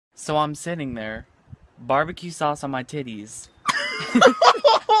So I'm sitting there, barbecue sauce on my titties.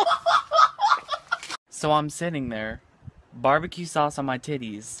 So I'm sitting there, barbecue sauce on my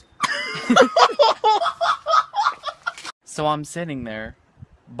titties. So I'm sitting there,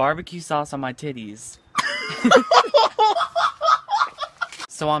 barbecue sauce on my titties.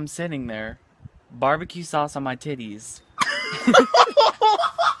 So I'm sitting there, barbecue sauce on my titties.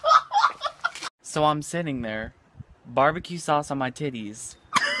 So I'm sitting there, barbecue sauce on my titties.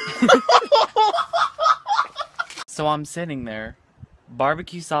 So I'm sitting there,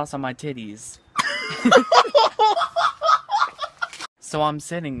 barbecue sauce on my titties. So I'm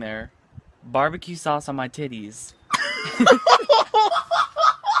sitting there, barbecue sauce on my titties.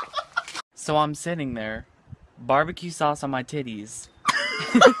 So I'm sitting there, barbecue sauce on my titties.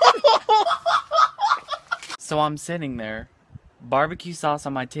 So I'm sitting there, barbecue sauce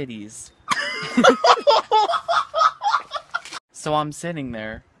on my titties. So I'm sitting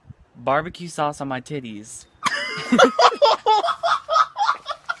there, barbecue sauce on my titties.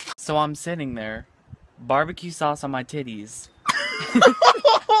 So I'm sitting there, barbecue sauce on my titties.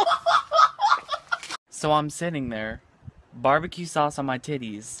 So I'm sitting there, barbecue sauce on my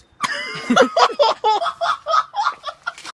titties.